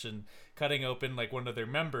expedition cutting open like one of their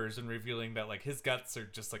members and revealing that like his guts are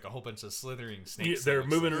just like a whole bunch of slithering snakes. Yeah, they're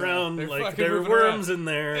moving around like there are worms in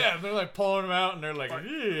there. Yeah, they're like pulling them out, and they're like,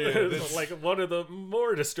 yeah, like one of the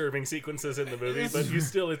more disturbing sequences in the movie. But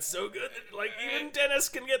it's so good that like even Dennis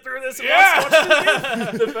can get through this. And wants to watch it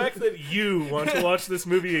again. The fact that you want to watch this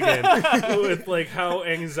movie again with like how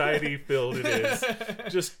anxiety filled it is,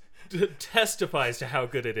 just testifies to how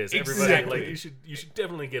good it is. Exactly. Everybody, like you should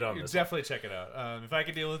definitely get on this. Definitely check it out. If I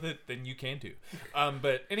can deal with it, then you can too.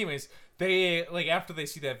 But anyways, they like after they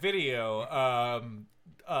see that video,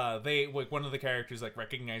 they like one of the characters like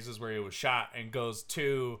recognizes where it was shot and goes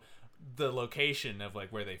to the location of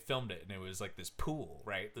like where they filmed it, and it was like this pool,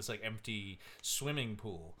 right? This like empty swimming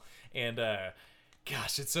pool, and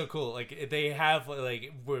gosh, it's so cool. Like they have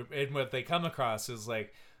like, and what they come across is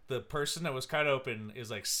like the person that was cut open is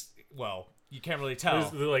like, well, you can't really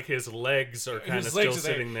tell. Like his legs are kind of still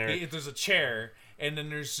sitting there. There's a chair, and then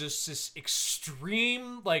there's just this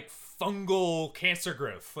extreme like fungal cancer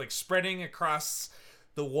growth like spreading across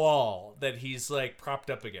the wall that he's like propped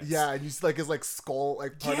up against. Yeah, and you see like his like skull,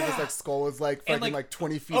 like part of his like skull is like fucking like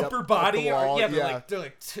 20 feet upper up body. the wall. They're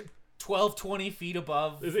like 12, 20 feet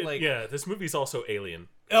above. This movie's also Alien.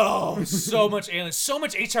 Oh, so much Alien, so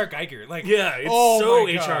much H.R. Geiger. Like, it's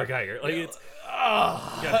H.R. Geiger. Like it's.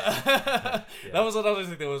 That was another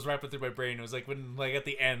thing that was rapping through my brain. It was like when, like at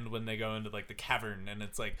the end when they go into like the cavern and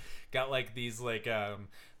it's like got like these like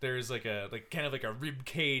there's like a like kind of like a rib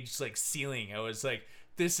cage like ceiling. I was like,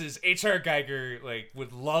 this is H.R. Geiger like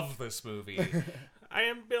would love this movie. I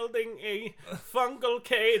am building a fungal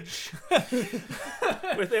cage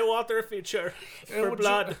with a water feature for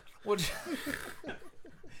blood.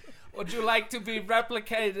 Would you like to be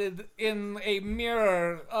replicated in a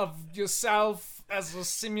mirror of yourself as a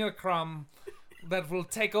simulacrum that will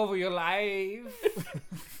take over your life?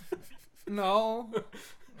 No?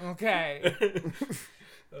 Okay.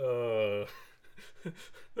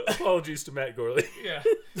 Apologies to Matt Gorley. Yeah.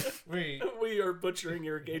 We are butchering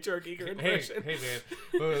your H.R. Geiger impression. Hey man.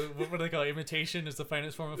 What do they call it? Imitation is the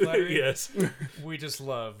finest form of flattery? Yes. We just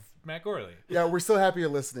love Matt Gorley. Yeah, we're so happy you're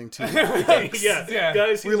listening to us. Yeah,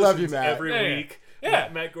 guys, we love you, Matt. Every week. Yeah.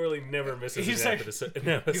 Matt Gorley never misses an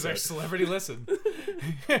episode. He's our celebrity listen.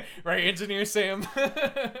 Right, Engineer Sam?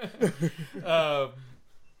 So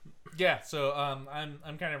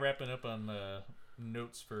I'm kind of wrapping up on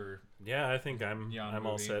notes for I think I'm movie.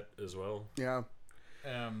 all set as well. Yeah.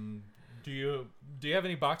 Do you have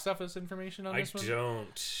any box office information on this one?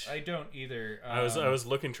 I don't either. I was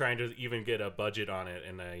looking, trying to even get a budget on it,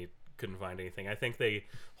 and I couldn't find anything. I think they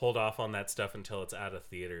hold off on that stuff until it's out of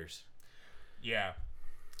theaters. Yeah.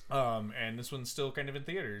 And this one's still kind of in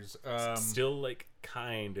theaters. Still like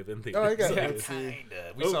kind of in theaters. Oh, I got it. Yeah, Let's see.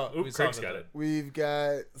 Craig's got it. We've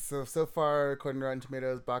got so far according to Rotten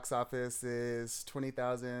Tomatoes, box office is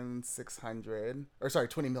 20,600. Or sorry,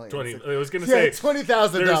 20 million. I was gonna say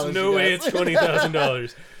 $20,000. There's no way it's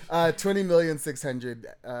 $20,000.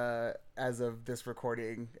 20,600,000 as of this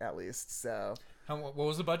recording, at least. So, what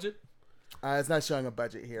was the budget? It's not showing a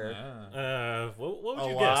budget here. What would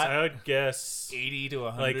you guess? I would guess 80 to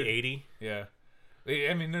 100. Like 80. Yeah.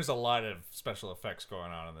 I mean, there's a lot of special effects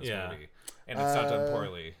going on in this movie, and it's not done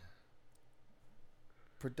poorly.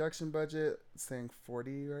 Production budget saying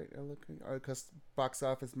 40, right? I'm looking. Because Box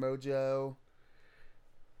Office Mojo.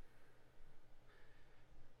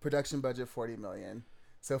 Production budget 40 million.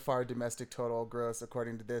 So far, domestic total gross,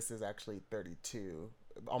 according to this, is actually 32,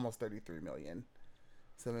 almost 33 million.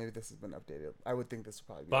 So maybe this has been updated. I would think this would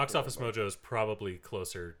probably be Box Office Mojo is probably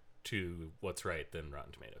closer to what's right than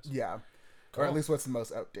Rotten Tomatoes. Yeah. Cool. Or at least what's the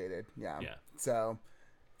most updated. Yeah. Yeah. So,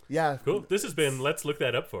 yeah. Cool. This has been Let's Look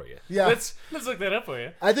That Up For You. Yeah. Let's look that up for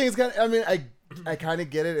you. I think it's kind of, I mean, I kind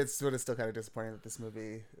of get it. It's sort of still kind of disappointing that this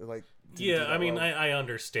movie, like... Yeah, I mean, I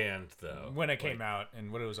understand, though. When it came out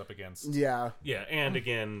and what it was up against. Yeah. Yeah, and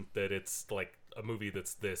again, that it's like a movie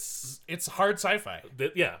that's this... It's hard sci-fi.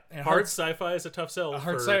 Hard sci-fi is a tough sell.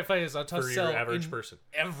 Sci-fi is a tough sell for your average person.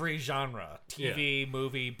 Every genre. TV,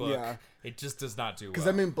 movie, book. Yeah. It just does not do well. Because,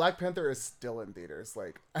 I mean, Black Panther is still in theaters.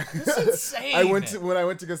 Like, that's insane. When I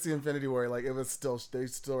went to go see Infinity War, like, it was still, they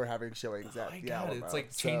still were having showings at the Alamo. It's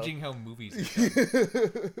like changing how movies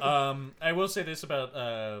I will say this about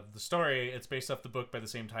the story. It's based off the book by the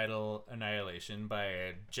same title, Annihilation,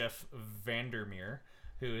 by Jeff Vandermeer,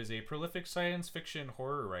 who is a prolific science fiction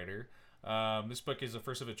horror writer. This book is the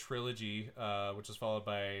first of a trilogy, which is followed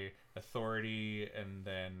by Authority, and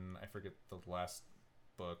then I forget the last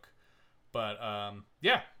book. But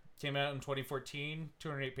came out in 2014,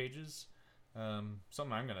 208 pages.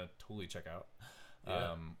 Something I'm gonna totally check out.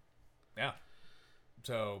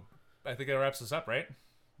 So I think that wraps us up, right?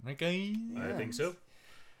 Okay. I think so.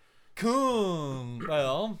 Cool.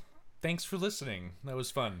 Well, thanks for listening. That was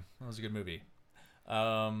fun. That was a good movie.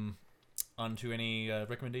 On to any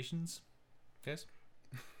recommendations, guys?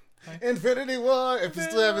 Hi. Infinity War. If you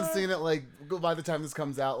still haven't seen it, like, by the time this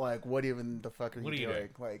comes out, like, what even the fuck are you doing?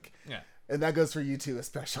 Like, yeah. And that goes for you two,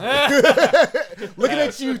 especially. Looking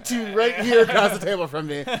at you two right here across the table from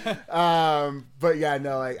me. But yeah,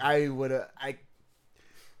 no, like, I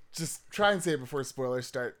just try and say it before spoilers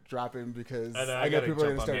start dropping, because I know people are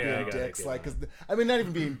going to start being dicks. Like, cause, I mean, not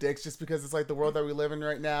even being dicks, just because it's like the world that we live in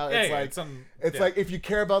right now. It's like if you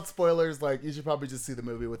care about spoilers, like, you should probably just see the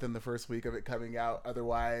movie within the first week of it coming out.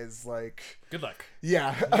 Otherwise, like, good luck.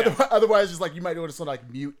 Yeah. Otherwise, just like, you might want to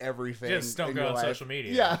like mute everything. Just don't go on social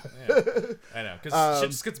media. Yeah. I know, because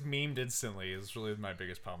shit just gets memed instantly. Is really my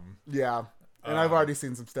biggest problem. Yeah. And I've already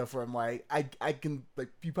seen some stuff where I'm like, I can, like,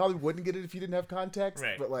 you probably wouldn't get it if you didn't have context,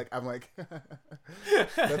 right. But like, I'm like,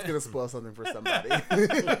 that's gonna spoil something for somebody.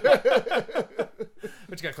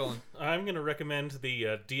 What you got, Colin? I'm gonna recommend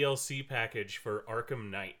the DLC package for Arkham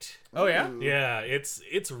Knight. Oh yeah, yeah,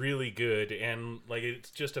 it's really good, and like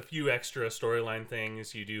it's just a few extra storyline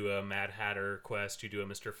things. You do a Mad Hatter quest, you do a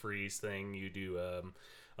Mr. Freeze thing, you do a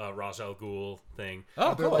Ra's al Ghul thing.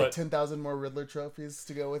 Oh, there cool. are like 10,000 more Riddler trophies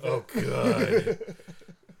to go with it. Oh god.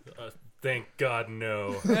 Thank God,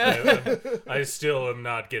 no. I still am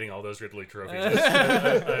not getting all those Ridley trophies.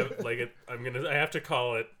 I have to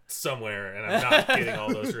call it somewhere, and I'm not getting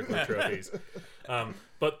all those Ridley trophies.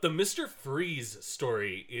 But the Mr. Freeze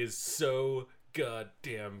story is so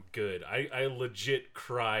goddamn good. I legit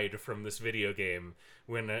cried from this video game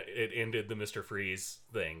when it ended the Mr. Freeze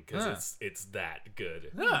thing, because it's that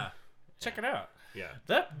good. Check it out. Yeah,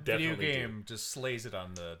 that video game just slays it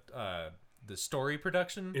on the story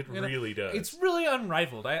production. It really does. It's really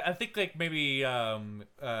unrivaled. I think like maybe who am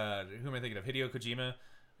I thinking of? Hideo Kojima.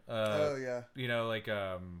 Oh yeah. You know, like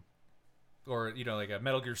or you know, like a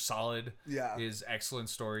Metal Gear Solid. Yeah. Is excellent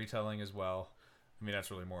storytelling as well. I mean,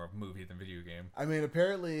 that's really more a movie than video game. I mean,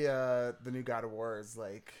 apparently the new God of War is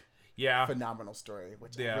like phenomenal story,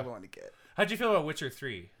 which I really want to get. How'd you feel about Witcher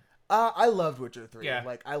 3? I loved Witcher 3. Yeah.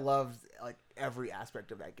 Like I loved like every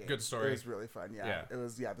aspect of that game. Good story. It was really fun. Yeah. It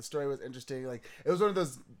was the story was interesting. Like it was one of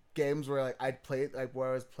those games where like I'd play it like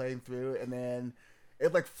where I was playing through, and then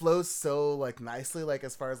it like flows so like nicely, like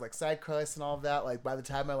as far as like side quests and all of that. Like by the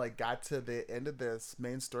time I like got to the end of this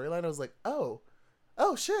main storyline, I was like, oh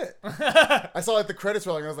shit. I saw like the credits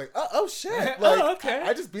rolling, and I was like, oh shit. Like okay.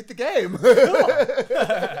 I just beat the game.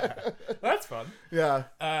 That's fun. Yeah.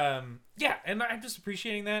 Yeah, and I'm just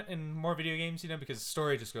appreciating that in more video games, you know, because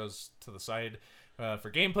story just goes to the side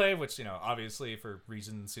for gameplay, which, you know, obviously for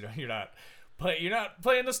reasons, you know, you're not playing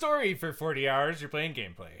the story for 40 hours, you're playing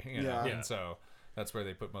gameplay, you know? Yeah. And so that's where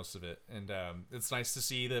they put most of it. And it's nice to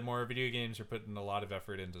see that more video games are putting a lot of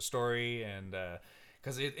effort into story, and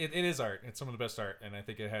because it is art. It's some of the best art, and I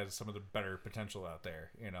think it has some of the better potential out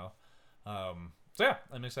there, you know? So yeah,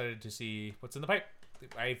 I'm excited to see what's in the pipe.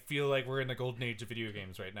 I feel like we're in the golden age of video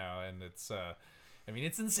games right now, and it's I mean,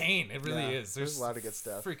 it's insane. It really is. There's a lot of good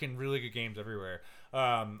stuff. Freaking really good games everywhere.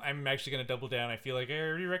 I'm actually going to double down. I feel like I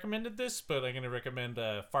already recommended this, but I'm going to recommend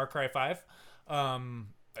Far Cry 5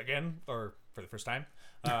 again, or for the first time.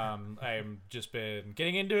 I've just been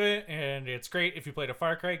getting into it, and it's great. If you played a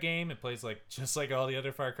Far Cry game, it plays like just like all the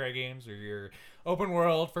other Far Cry games, where you're open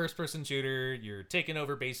world, first person shooter, you're taking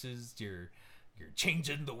over bases, you're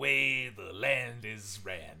changing the way the land is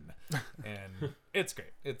ran, and it's great.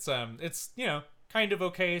 It's you know, kind of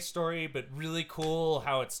okay story, but really cool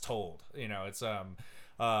how it's told. You know, it's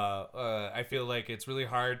I feel like it's really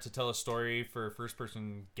hard to tell a story for a first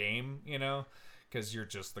person game, you know, because you're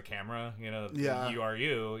just the camera, you know. You are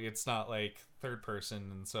you. It's not like third person,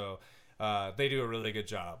 and so they do a really good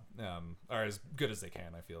job, or as good as they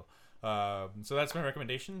can, I feel. So that's my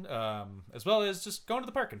recommendation, as well as just going to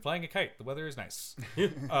the park and flying a kite. The weather is nice.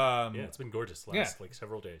 Yeah, it's been gorgeous the last like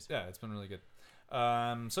several days. Yeah, it's been really good.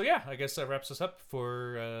 So yeah, I guess that wraps us up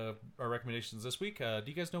for our recommendations this week. Do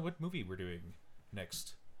you guys know what movie we're doing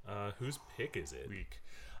next? Whose pick is it?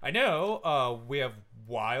 I know we have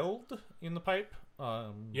Wild in the pipe.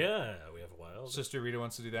 Yeah, we have Wild. Sister Rita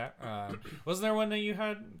wants to do that. Wasn't there one that you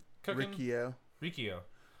had cooking? Rikio.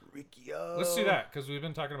 Let's do that, because we've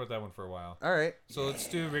been talking about that one for a while. All right. So let's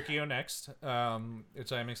do Rikio next,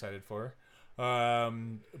 which I'm excited for.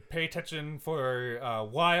 Pay attention for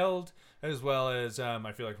Wild, as well as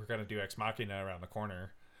I feel like we're going to do Ex Machina around the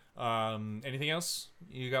corner. Anything else?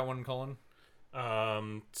 You got one, Colin?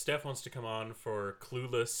 Steph wants to come on for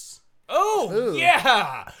Clueless. Oh, ooh.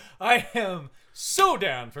 Yeah! I am so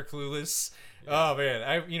down for Clueless. Oh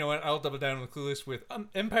man, you know what? I'll double down with Clueless with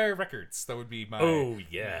Empire Records. That would be my. Oh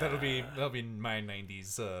yeah. That'll be my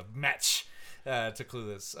 '90s match to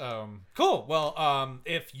Clueless. Cool. Well,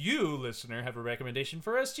 if you listener have a recommendation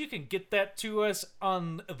for us, you can get that to us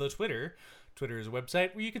on the Twitter. Twitter is a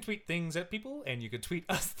website where you can tweet things at people, and you can tweet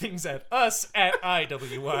things at us at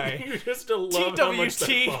IWI. You just love how much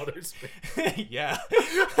that bothers me. Yeah.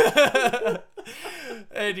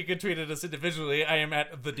 And you can tweet at us individually. I am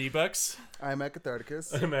at the D-Bucks. I'm at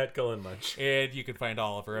Catharticus. I'm at Cullen Munch. And you can find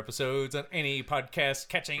all of our episodes on any podcast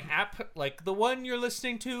catching app like the one you're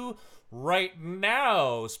listening to right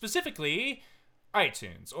now. Specifically,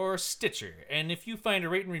 iTunes or Stitcher. And if you find a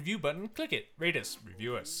rate and review button, click it. Rate us,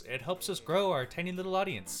 review us. It helps us grow our tiny little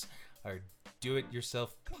audience. Our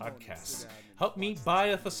do-it-yourself podcast. Help me buy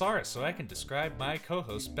a thesaurus so I can describe my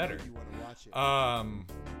co-host better.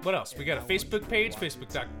 What else? We got a Facebook page,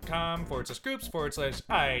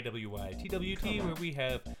 facebook.com/groups/IWITWT, where we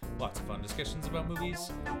have lots of fun discussions about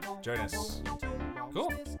movies. Join us.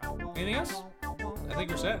 Cool. Anything else? I think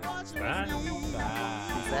we're set. Bye.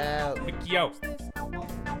 Peace out. Mickey out.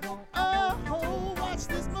 Oh, watch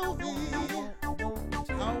this movie.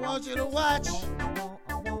 I want you to watch.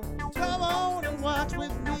 Come on and watch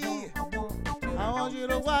with me. I want you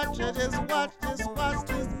to watch. Just watch this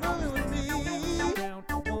movie with me.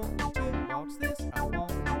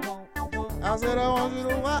 I said I want you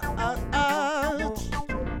to watch.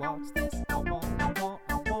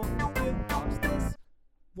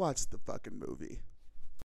 Watch the fucking movie.